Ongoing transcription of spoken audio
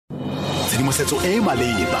tshedimosetso e e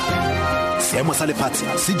maleba, seemo sa lefatshe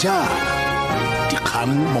se jang,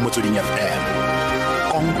 dikgang mo motsweding FM,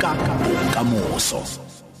 konka bokamoso.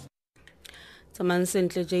 Tsamayang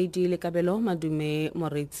sentle JD le kabelo madume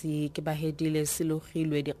moretsi ke Bayo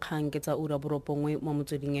Selogilwe dikgang ke tsa ura borobongwe mo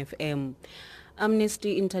motsweding FM.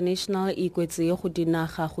 Amnesty International e kwetse go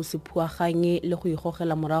dinaga go se phuaganye le go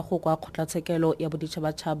igogela morago kwa kgotlatshekelo ya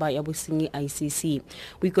boditšhabatšhaba ya bosenyi ICC.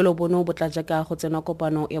 Boikelo bono bo tla jaaka go tsena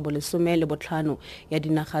kopano ya bolesome le botlhano ya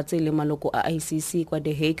dinaga tse le maloko a ICC kwa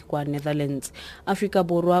The Hague kwa Netherlands. Afrika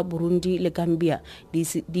Borwa, Burundi le Gambia di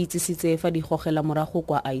itsisitse fa di gogela morago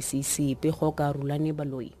kwa ICC. Pego ka Rulane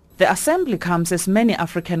Baloi. The assembly comes as many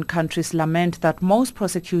African countries lament that most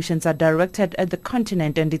prosecutions are directed at the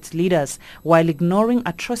continent and its leaders, while ignoring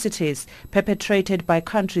atrocities perpetrated by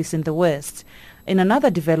countries in the West. In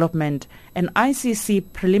another development, an ICC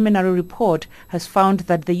preliminary report has found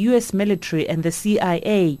that the US military and the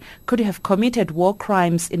CIA could have committed war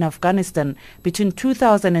crimes in Afghanistan between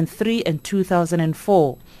 2003 and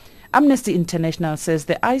 2004. Amnesty International says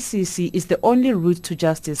the ICC is the only route to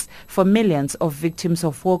justice for millions of victims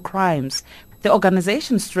of war crimes. The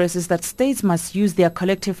organization stresses that states must use their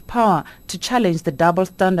collective power to challenge the double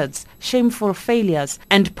standards, shameful failures,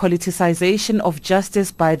 and politicization of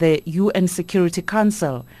justice by the UN Security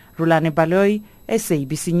Council. Rulane Baloi,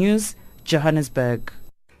 SABC News, Johannesburg.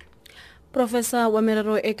 Professor wa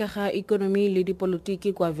merero e ka ga economy le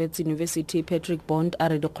dipolotiki kwa Wits University Patrick Bond a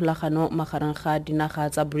re dikgolagano magareng ga dinaga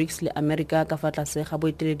tsa BRICS le America ka fa tlase ga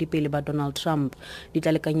boeteledipele ba Donald Trump di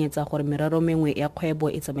tla lekanyetsa gore merero mengwe ya kgwebo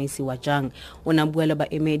e tsamaisiwa jang. O na bua le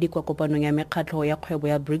baemedi kwa kopanong ya mekgatlho ya kgwebo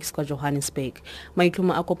ya BRICS kwa Johannesburg.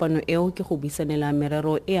 Maitlhomo a kopano eo ke go buisanela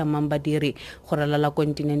merero e amang badiri go ralala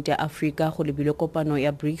kontinente ya Africa go lebilwe kopano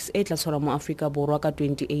ya BRICS e tla tshwarwa mo Afrika Borwa ka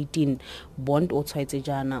 2018. Bond o tshwaetse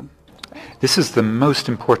jana. This is the most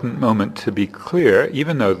important moment to be clear,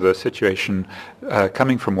 even though the situation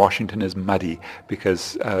coming from Washington is muddy,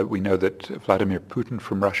 because we know that Vladimir Putin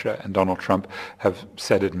from Russia and Donald Trump have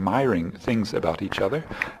said admiring things about each other,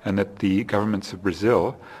 and that the governments of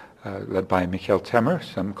Brazil, led by Michel Temer,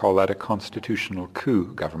 some call that a constitutional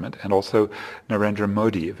coup government, and also Narendra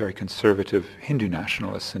Modi, a very conservative Hindu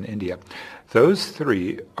nationalist in India. Those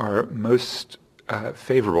three are most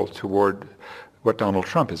favorable toward what Donald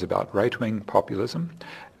Trump is about, right-wing populism.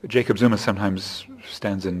 Jacob Zuma sometimes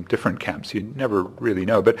stands in different camps. You never really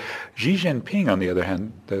know. But Xi Jinping, on the other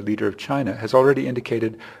hand, the leader of China, has already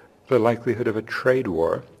indicated the likelihood of a trade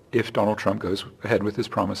war if Donald Trump goes ahead with his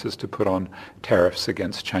promises to put on tariffs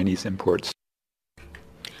against Chinese imports.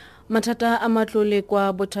 Mathata a matlole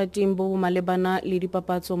kwa bothating bo malebana le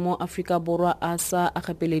dipapatso mo Afrika Borwa asa a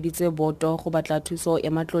gapeleditse boto go batla thuso ya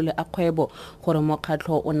matlole a kgwebo gore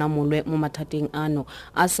mokgatlho o namolwe mo mathateng ano.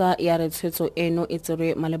 Asa ya re tshwetso eno e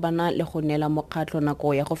tsere malebana le go nela mokgatlho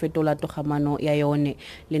nako ya go fetola togamano ya yone.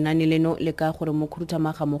 Lenane leno le ka gore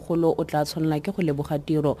mokhuruthamaga mogolo o tla tshwanela ke go leboga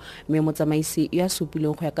tiro mme motsamaisi ya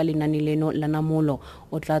supileng go ya ka lenane leno la namolo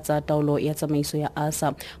o tla tsa taolo ya tsamaiso ya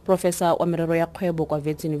asa. Professor wa merero ya kgwebo kwa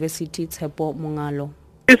Wits University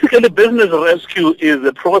Basically, business rescue is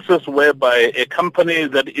a process whereby a company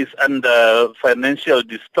that is under financial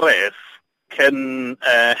distress can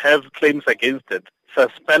have claims against it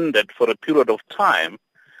suspended for a period of time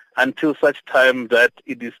until such time that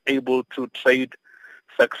it is able to trade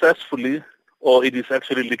successfully or it is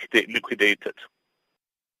actually liquidated.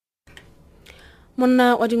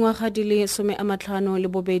 Monna wa dingwaga di le matlhano le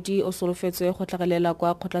bobedi o solofetswe go tlhagelela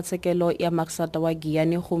kwa kgotlatshekelo ya magristrata wa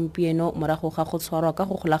Giyani gompieno morago ga go tshwarwa ka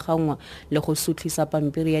go golaganngwa le go sutlhisa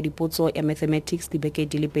pampiri ya dipotso ya mathematics dibeke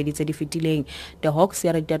di le pedi tse di fetileng. The Hawks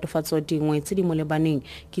ya re ditatofatso dingwe tse di molebaneng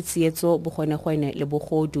ke tsietso bogonegwene le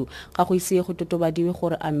bogodu ga go ise go totobadiwe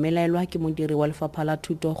gore a mmelaelwa ke modiri wa lefapha la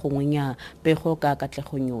thuto gongwe nya. Pego ka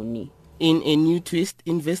Katlegonyoni. In a new twist,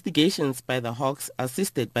 investigations by the Hawks,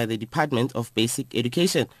 assisted by the Department of Basic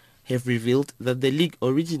Education, have revealed that the league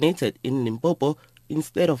originated in Limpopo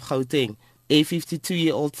instead of Gauteng. A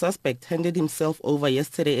 52-year-old suspect handed himself over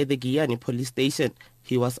yesterday at the Giyani police station.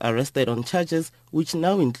 He was arrested on charges which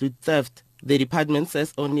now include theft. The department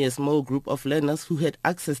says only a small group of learners who had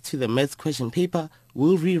access to the maths question paper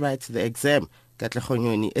will rewrite the exam.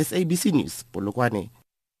 Katlegonyoni, SABC News, Polokwane.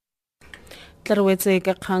 tla re wetse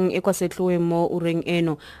ka kgang e kwa setlhoeng mo ureng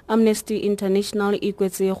eno. Amnesty International e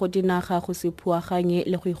kwetse go dinaga go se phuaganye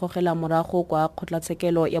le go igogela morago kwa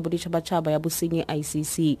kgotlatshekelo ya boditšhabatšhaba ya bosenyi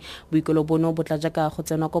ICC. Boikelo bono bo tla jaaka go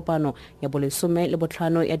tsena kopano ya bolesome le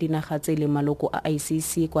botlhano ya dinaga tse le maloko a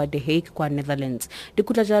ICC kwa The Hague kwa Netherlands.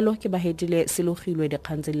 Dikutla jalo ke Bayo Selogilwe,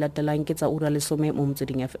 dikgang tse di latelang ke tsa ura lesome mo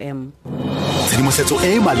Motsweding FM. Tshedimosetso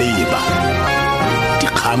e maleba,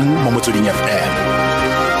 dikgang mo Motsweding FM.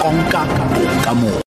 Konka bokamoso.